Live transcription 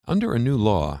Under a new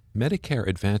law, Medicare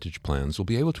Advantage plans will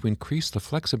be able to increase the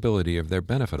flexibility of their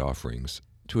benefit offerings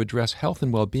to address health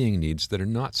and well-being needs that are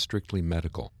not strictly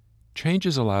medical.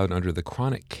 Changes allowed under the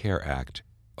Chronic Care Act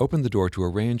open the door to a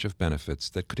range of benefits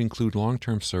that could include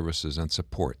long-term services and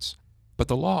supports. But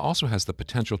the law also has the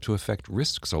potential to affect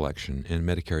risk selection in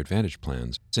Medicare Advantage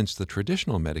plans, since the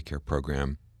traditional Medicare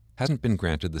program hasn't been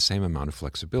granted the same amount of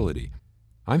flexibility.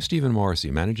 I'm Stephen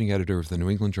Morrissey, managing editor of the New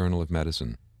England Journal of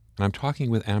Medicine, and I'm talking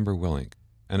with Amber Willink,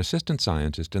 an assistant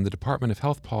scientist in the Department of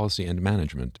Health Policy and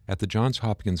Management at the Johns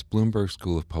Hopkins Bloomberg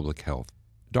School of Public Health.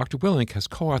 Dr. Willink has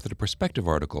co-authored a perspective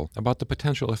article about the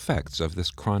potential effects of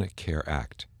this Chronic Care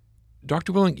Act.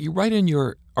 Dr. Willink, you write in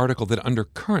your article that under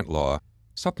current law,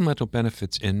 supplemental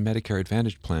benefits in Medicare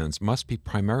Advantage plans must be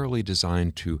primarily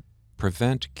designed to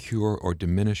prevent, cure, or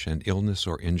diminish an illness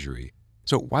or injury.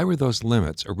 So why were those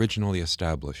limits originally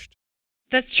established?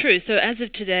 That's true. So as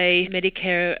of today,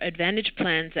 Medicare Advantage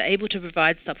plans are able to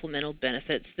provide supplemental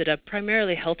benefits that are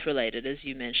primarily health-related, as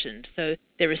you mentioned. So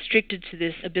they're restricted to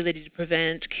this ability to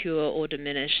prevent, cure, or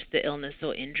diminish the illness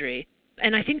or injury.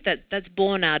 And I think that that's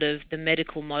born out of the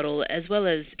medical model, as well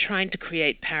as trying to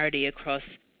create parity across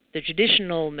the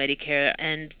traditional Medicare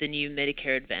and the new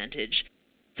Medicare Advantage.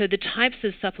 So the types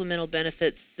of supplemental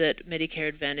benefits that Medicare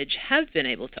Advantage have been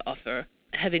able to offer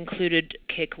have included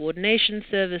care coordination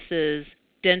services,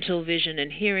 dental, vision,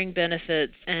 and hearing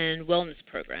benefits, and wellness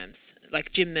programs,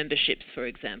 like gym memberships, for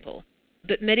example.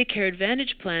 But Medicare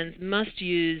Advantage plans must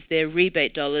use their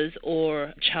rebate dollars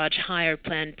or charge higher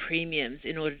plan premiums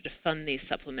in order to fund these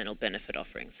supplemental benefit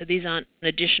offerings. So these aren't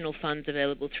additional funds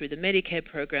available through the Medicare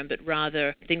program, but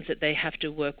rather things that they have to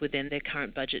work within their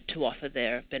current budget to offer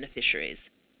their beneficiaries.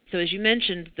 So as you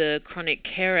mentioned, the Chronic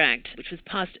Care Act, which was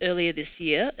passed earlier this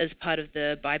year as part of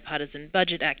the Bipartisan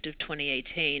Budget Act of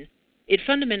 2018, it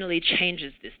fundamentally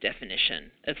changes this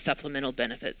definition of supplemental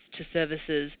benefits to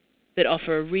services that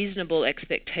offer a reasonable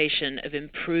expectation of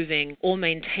improving or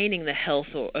maintaining the health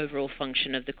or overall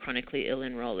function of the chronically ill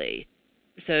enrollee.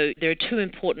 So there are two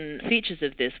important features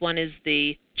of this. One is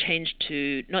the change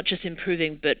to not just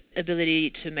improving, but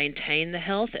ability to maintain the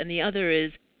health, and the other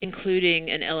is including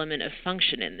an element of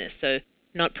function in this. So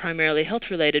not primarily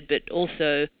health-related, but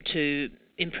also to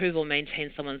improve or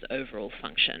maintain someone's overall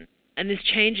function. And this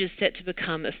change is set to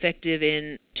become effective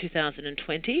in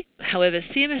 2020. However,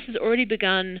 CMS has already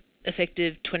begun,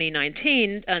 effective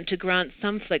 2019, to grant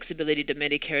some flexibility to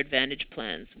Medicare Advantage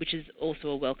plans, which is also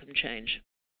a welcome change.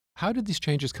 How did these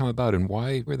changes come about, and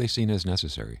why were they seen as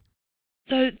necessary?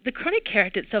 So the Chronic Care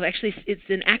Act itself, actually, it's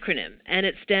an acronym, and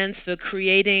it stands for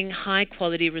Creating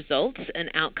High-Quality Results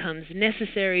and Outcomes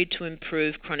Necessary to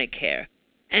Improve Chronic Care.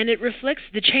 And it reflects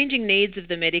the changing needs of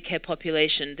the Medicare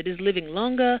population that is living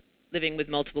longer, living with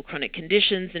multiple chronic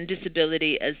conditions and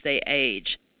disability as they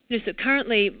age. So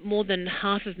currently, more than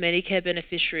half of Medicare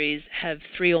beneficiaries have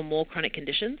 3 or more chronic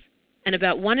conditions, and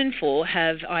about 1 in 4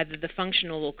 have either the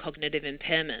functional or cognitive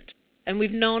impairment. And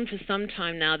we've known for some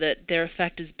time now that there are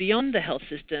factors beyond the health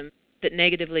system that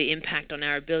negatively impact on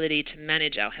our ability to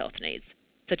manage our health needs,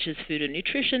 such as food and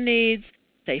nutrition needs,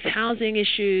 safe housing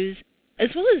issues, as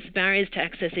well as barriers to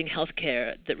accessing health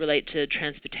care that relate to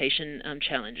transportation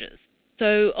challenges.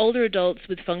 So older adults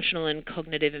with functional and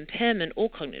cognitive impairment, or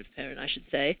cognitive impairment I should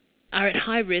say, are at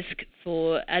high risk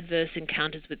for adverse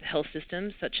encounters with the health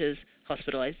system, such as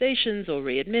hospitalizations or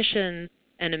readmissions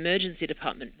and emergency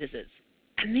department visits.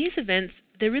 And these events,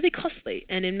 they're really costly,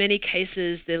 and in many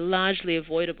cases they're largely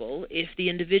avoidable if the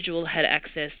individual had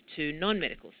access to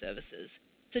non-medical services,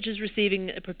 such as receiving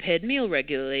a prepared meal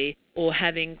regularly or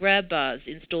having grab bars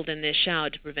installed in their shower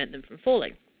to prevent them from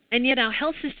falling. And yet our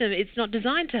health system, it's not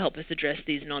designed to help us address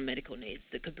these non-medical needs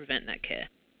that could prevent that care.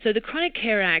 So the Chronic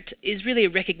Care Act is really a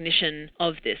recognition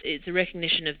of this. It's a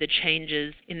recognition of the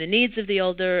changes in the needs of the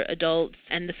older adults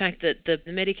and the fact that the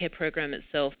Medicare program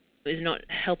itself is not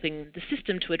helping the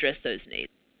system to address those needs.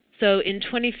 So in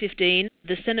 2015,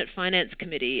 the Senate Finance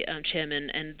Committee chairman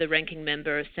and the ranking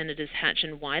member, Senators Hatch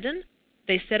and Wyden,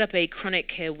 they set up a chronic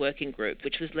care working group,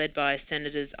 which was led by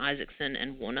Senators Isaacson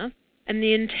and Warner. And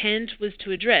the intent was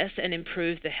to address and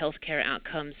improve the healthcare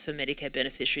outcomes for Medicare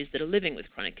beneficiaries that are living with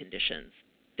chronic conditions.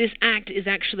 This act is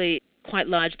actually quite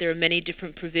large. There are many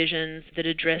different provisions that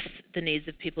address the needs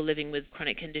of people living with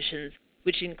chronic conditions,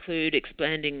 which include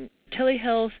expanding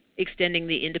telehealth, extending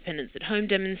the independence at home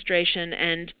demonstration,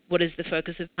 and what is the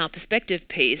focus of our perspective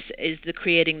piece is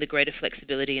creating the greater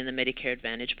flexibility in the Medicare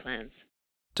Advantage plans.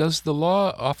 Does the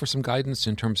law offer some guidance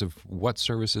in terms of what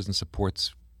services and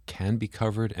supports can be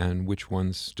covered and which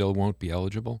ones still won't be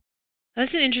eligible?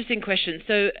 That's an interesting question.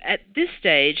 So at this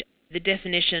stage, the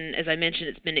definition, as I mentioned,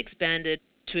 it's been expanded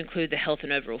to include the health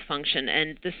and overall function.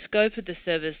 And the scope of the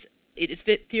service, it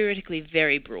is theoretically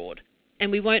very broad.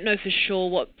 And we won't know for sure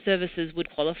what services would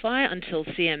qualify until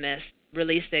CMS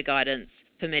release their guidance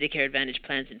for Medicare Advantage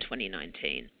plans in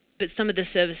 2019. But some of the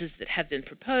services that have been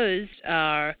proposed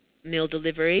are meal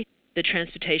delivery, the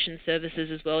transportation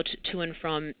services as well to and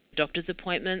from doctor's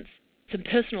appointments, some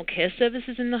personal care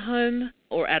services in the home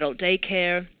or adult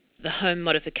daycare, the home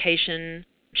modification,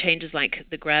 changes like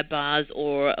the grab bars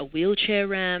or a wheelchair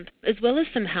ramp, as well as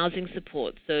some housing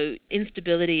support. So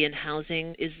instability in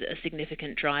housing is a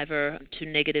significant driver to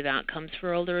negative outcomes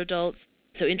for older adults.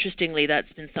 So interestingly,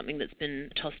 that's been something that's been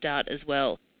tossed out as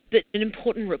well. But an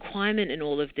important requirement in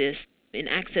all of this, in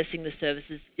accessing the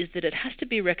services, is that it has to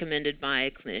be recommended by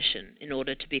a clinician in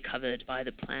order to be covered by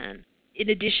the plan. In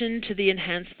addition to the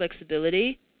enhanced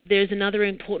flexibility, there's another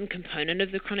important component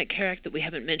of the Chronic Care Act that we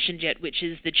haven't mentioned yet, which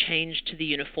is the change to the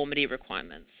uniformity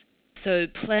requirements. So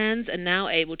plans are now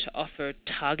able to offer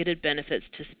targeted benefits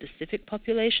to specific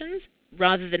populations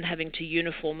rather than having to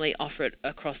uniformly offer it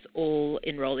across all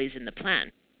enrollees in the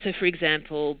plan. So, for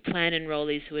example, plan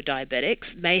enrollees who are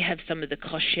diabetics may have some of the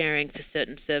cost sharing for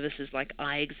certain services like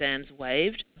eye exams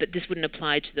waived, but this wouldn't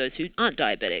apply to those who aren't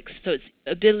diabetics. So it's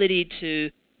ability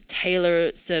to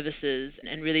tailor services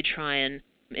and really try and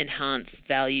enhance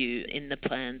value in the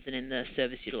plans and in the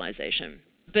service utilization.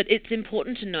 But it's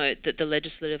important to note that the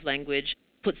legislative language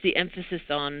puts the emphasis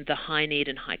on the high need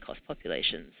and high cost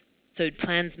populations. So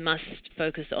plans must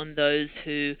focus on those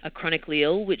who are chronically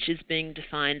ill, which is being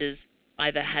defined as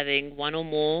either having one or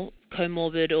more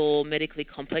comorbid or medically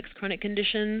complex chronic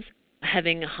conditions,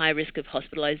 having a high risk of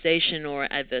hospitalization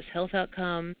or adverse health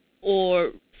outcome,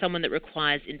 or someone that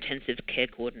requires intensive care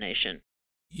coordination.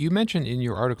 You mentioned in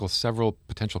your article several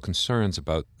potential concerns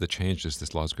about the changes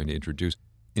this law is going to introduce,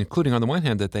 including, on the one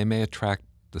hand, that they may attract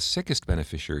the sickest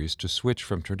beneficiaries to switch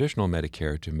from traditional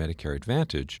Medicare to Medicare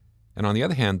Advantage, and on the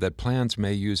other hand, that plans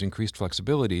may use increased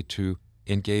flexibility to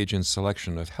engage in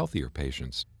selection of healthier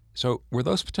patients. So were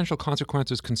those potential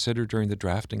consequences considered during the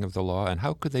drafting of the law, and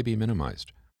how could they be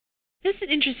minimized? That's an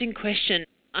interesting question.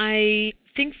 I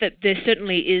think that there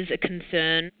certainly is a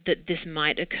concern that this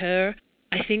might occur.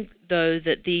 I think, though,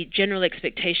 that the general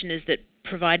expectation is that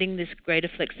providing this greater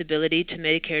flexibility to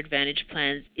Medicare Advantage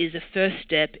plans is a first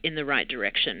step in the right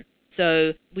direction.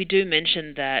 So we do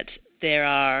mention that there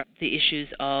are the issues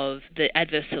of the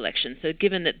adverse selection. So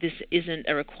given that this isn't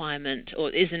a requirement or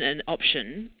isn't an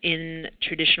option in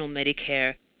traditional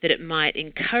Medicare, that it might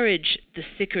encourage the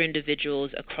sicker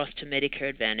individuals across to Medicare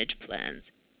Advantage plans.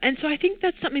 And so I think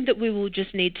that's something that we will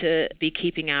just need to be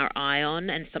keeping our eye on,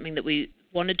 and something that we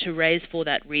wanted to raise for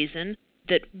that reason,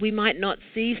 that we might not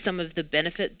see some of the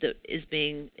benefit that is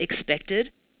being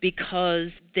expected because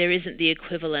there isn't the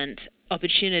equivalent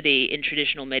opportunity in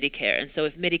traditional Medicare. And so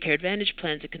if Medicare Advantage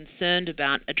plans are concerned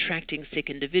about attracting sick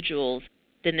individuals,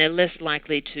 then they're less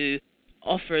likely to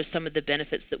offer some of the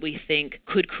benefits that we think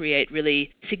could create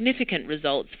really significant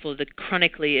results for the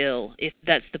chronically ill, if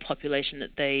that's the population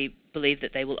that they believe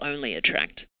that they will only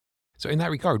attract. So in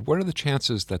that regard, what are the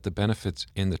chances that the benefits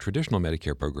in the traditional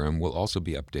Medicare program will also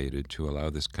be updated to allow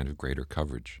this kind of greater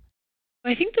coverage?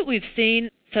 I think that we've seen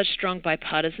such strong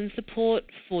bipartisan support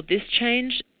for this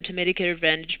change to Medicare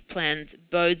Advantage plans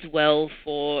bodes well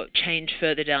for change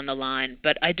further down the line,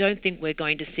 but I don't think we're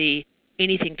going to see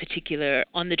anything particular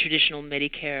on the traditional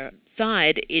Medicare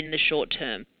side in the short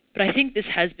term. But I think this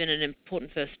has been an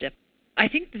important first step. I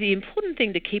think the important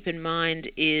thing to keep in mind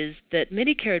is that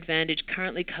Medicare Advantage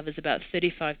currently covers about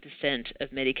 35% of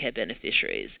Medicare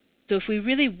beneficiaries. So if we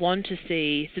really want to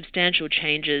see substantial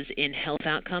changes in health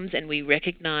outcomes, and we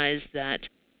recognize that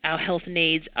our health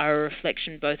needs are a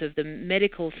reflection both of the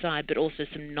medical side but also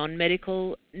some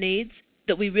non-medical needs,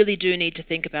 that we really do need to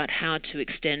think about how to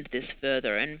extend this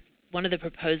further. And one of the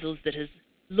proposals that has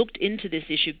looked into this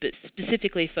issue, but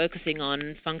specifically focusing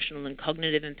on functional and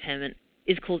cognitive impairment,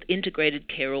 is called integrated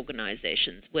care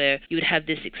organizations, where you would have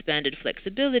this expanded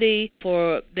flexibility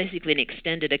for basically an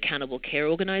extended accountable care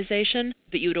organization,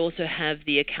 but you would also have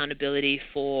the accountability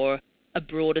for a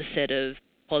broader set of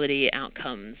quality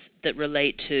outcomes that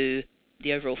relate to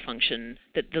the overall function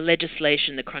that the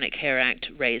legislation, the Chronic Care Act,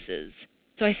 raises.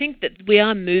 So I think that we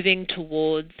are moving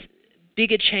towards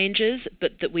bigger changes,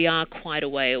 but that we are quite a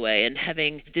way away. And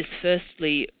having this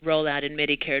firstly roll out in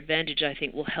Medicare Advantage, I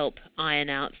think will help iron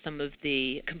out some of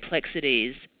the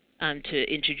complexities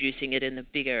to introducing it in the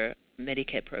bigger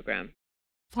Medicare program.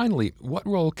 Finally, what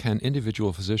role can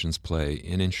individual physicians play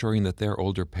in ensuring that their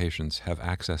older patients have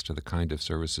access to the kind of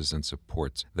services and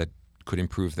supports that could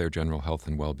improve their general health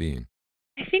and well-being?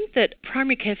 I think think that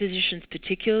primary care physicians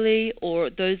particularly, or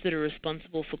those that are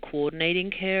responsible for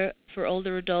coordinating care for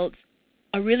older adults,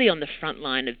 are really on the front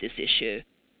line of this issue.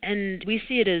 And we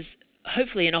see it as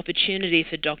hopefully an opportunity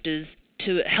for doctors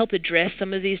to help address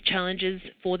some of these challenges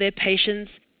for their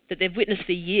patients that they've witnessed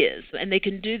for years. And they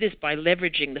can do this by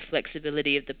leveraging the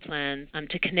flexibility of the plan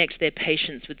to connect their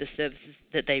patients with the services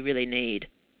that they really need.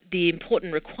 The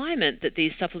important requirement that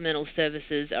these supplemental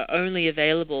services are only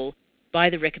available by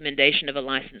the recommendation of a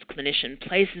licensed clinician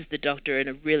places the doctor in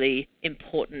a really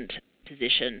important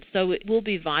position. So it will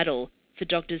be vital for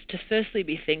doctors to firstly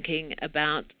be thinking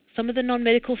about some of the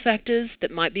non-medical factors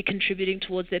that might be contributing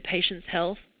towards their patient's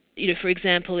health. For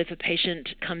example, if a patient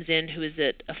comes in who is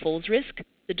at a falls risk,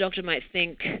 the doctor might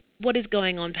think, what is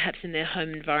going on perhaps in their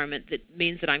home environment that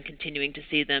means that I'm continuing to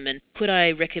see them, and could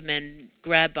I recommend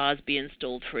grab bars be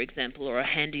installed, for example, or a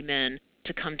handyman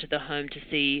to come to the home to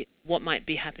see what might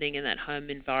be happening in that home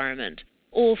environment.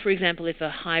 Or, for example, if a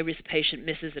high-risk patient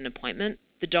misses an appointment,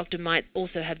 the doctor might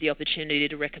also have the opportunity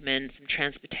to recommend some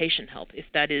transportation help if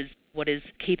that is what is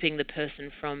keeping the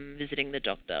person from visiting the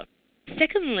doctor.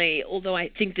 Secondly, although I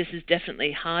think this is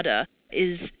definitely harder,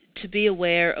 is to be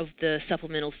aware of the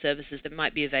supplemental services that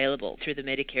might be available through the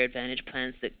Medicare Advantage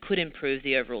plans that could improve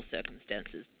the overall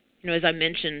circumstances. As I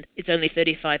mentioned, it's only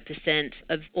 35%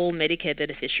 of all Medicare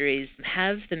beneficiaries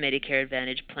have the Medicare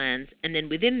Advantage plans, and then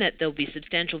within that there'll be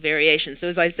substantial variation. So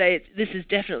as I say, this is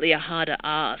definitely a harder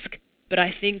ask, but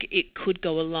I think it could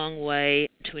go a long way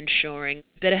to ensuring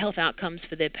better health outcomes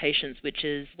for their patients, which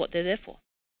is what they're there for.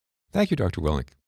 Thank you, Dr. Willink.